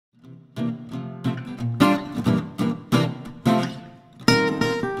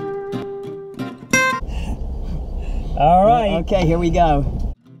All right. Okay, here we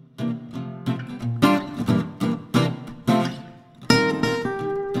go.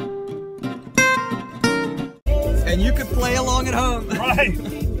 And you can play along at home. Right.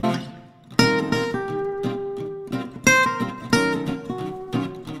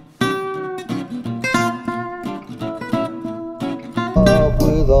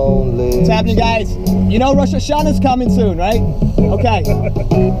 What's happening, guys? You know Rosh Hashanah's coming soon, right? Okay.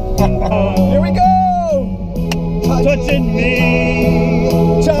 Here we go! Touching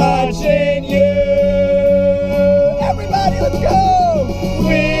me, Touching you! Everybody, let's go!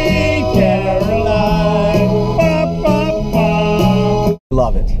 Sweet Caroline. Ba, ba, ba.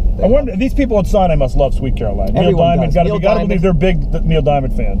 Love it. I wonder, these people outside, I must love Sweet Caroline. Neil Diamond, gotta believe they're big Neil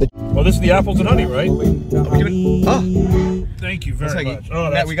Diamond fans. Well, this is the apples and honey, right? Thank you very much.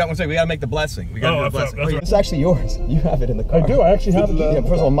 Oh, Matt, we gotta make the blessing. We gotta do the blessing. Right. It's actually yours. You have it in the car. I do. I actually have it. Yeah,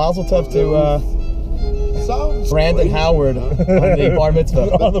 first of all, mazel tov to Brandon Howard on the bar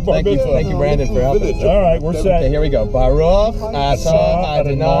mitzvah. On the bar mitzvah. Thank you, Brandon, for helping us. All right, we're set. Okay, here we go. Baruch atah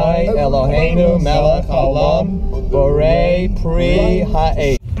Adonai Eloheinu melech haolam borei pri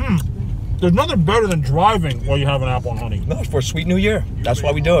ha'ed. There's nothing better than driving while you have an apple and honey. No, it's for Sweet New Year. That's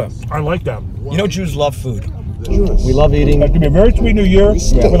why we do it. I like that. You know, Jews love food. We love eating. That could be a very sweet New Year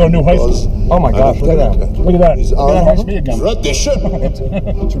with our new high school. Oh my gosh, look at that. Look at that. Look at that speed again. Tradition.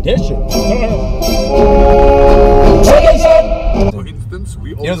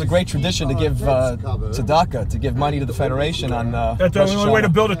 You know, it's a great tradition to give tzedakah, to give money to the Federation on That's the only way to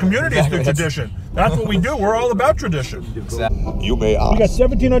build a community is through tradition. That's what we do. We're all about tradition. Exactly. You may ask. We got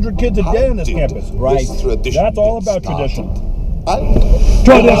 1,700 kids a day on this campus. Right. That's all about tradition.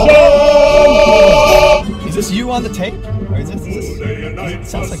 Tradition! Is this you on the tape? Or is this it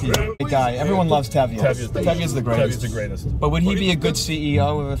sounds like you. Great guy. Everyone loves Tevye. Tevye's the greatest. Tevye's the greatest. But would he be a good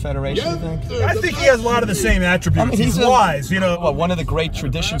CEO of a federation, you think? I think he has a lot of the same attributes. I mean, he's wise, you know. Well, one of the great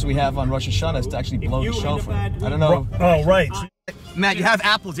traditions we have on Rosh Hashanah is to actually blow the shofar. I don't know. Oh, right. Matt, you have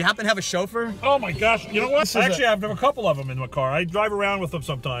apples. You happen to have a chauffeur? Oh my gosh. You know what? I actually have a couple of them in my car. I drive around with them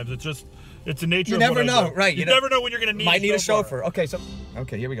sometimes. It's the nature of what I do. You never know, right? You never know when you're going to need might need a chauffeur. Okay,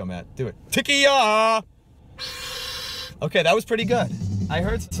 here we go, Matt. Do it. Tikiya! Okay, that was pretty good. I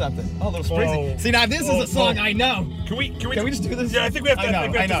heard something. Oh, a little spritzy. See, now this is a song I know. Can we just do this? Yeah, I think we have to.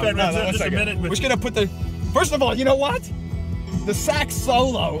 Just a minute. We're just gonna put the. First of all, you know what? The sax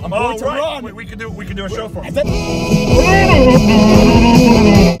solo. I'm going to run. We can do a show for him.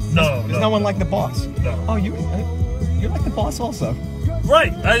 No, no one like the boss. No. Oh, you're like the boss also.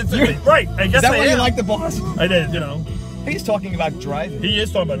 Right. Right. I guess is that why you like the boss? I did. You know. He's talking about driving. He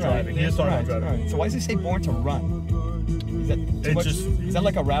is talking about driving. He is talking about driving. Right. So why does he say born to run? Is that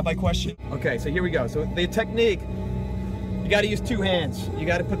like a rabbi question? Okay, so here we go. So the technique, you got to use two hands. You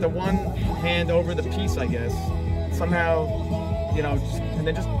got to put the one hand over the piece, I guess. Somehow, you know, and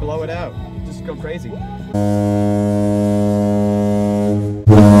then just blow it out. Just go crazy.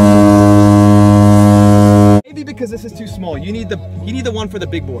 Maybe because this is too small. You need the one for the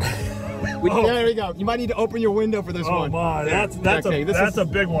big boy. There we go. You might need to open your window for this one. Oh my, that's a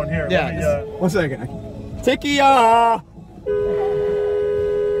big one here. Yeah. One second. Tikiya.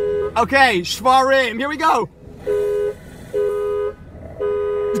 Okay, Shvarim. Here we go.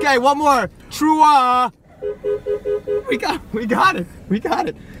 Okay, one more. Trua. We got it.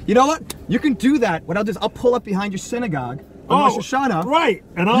 You know what? You can do that. What I'll do is I'll pull up behind your synagogue on Rosh Hashanah. Right.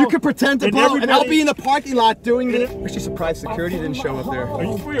 And you can pretend to blow, and I'll be in the parking lot doing it. Actually, surprised security didn't show up there. Are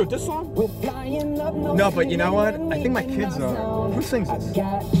you familiar with this song? No, but you know what? I think my kids are. Who sings this?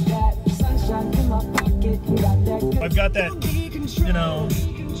 I've got that, you know,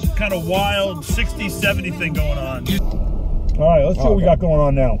 kind of wild 60s, 70s thing going on. All right, let's see what we got going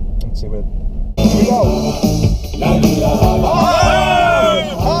on now. Let's see what. Here we go.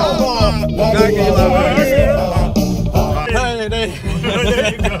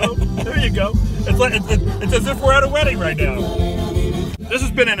 There you go. It's as if we're at a wedding right now. This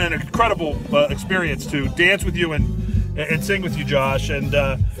has been an incredible experience to dance with you and sing with you, Josh. And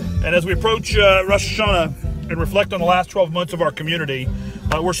as we approach Rosh Hashanah and reflect on the last 12 months of our community,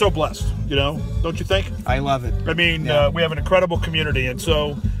 we're so blessed, you know, don't you think? I love it. I mean, we have an incredible community. And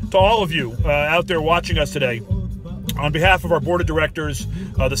so to all of you out there watching us today, on behalf of our board of directors,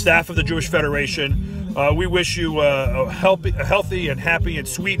 the staff of the Jewish Federation, we wish you a healthy and happy and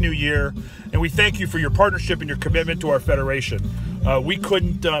sweet new year. And we thank you for your partnership and your commitment to our federation. We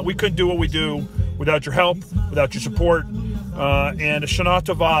couldn't do what we do without your help, without your support, and a Shana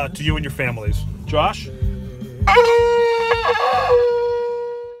Tova to you and your families. Josh?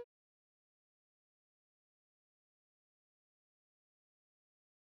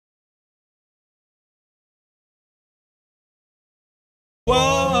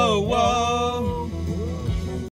 Whoa!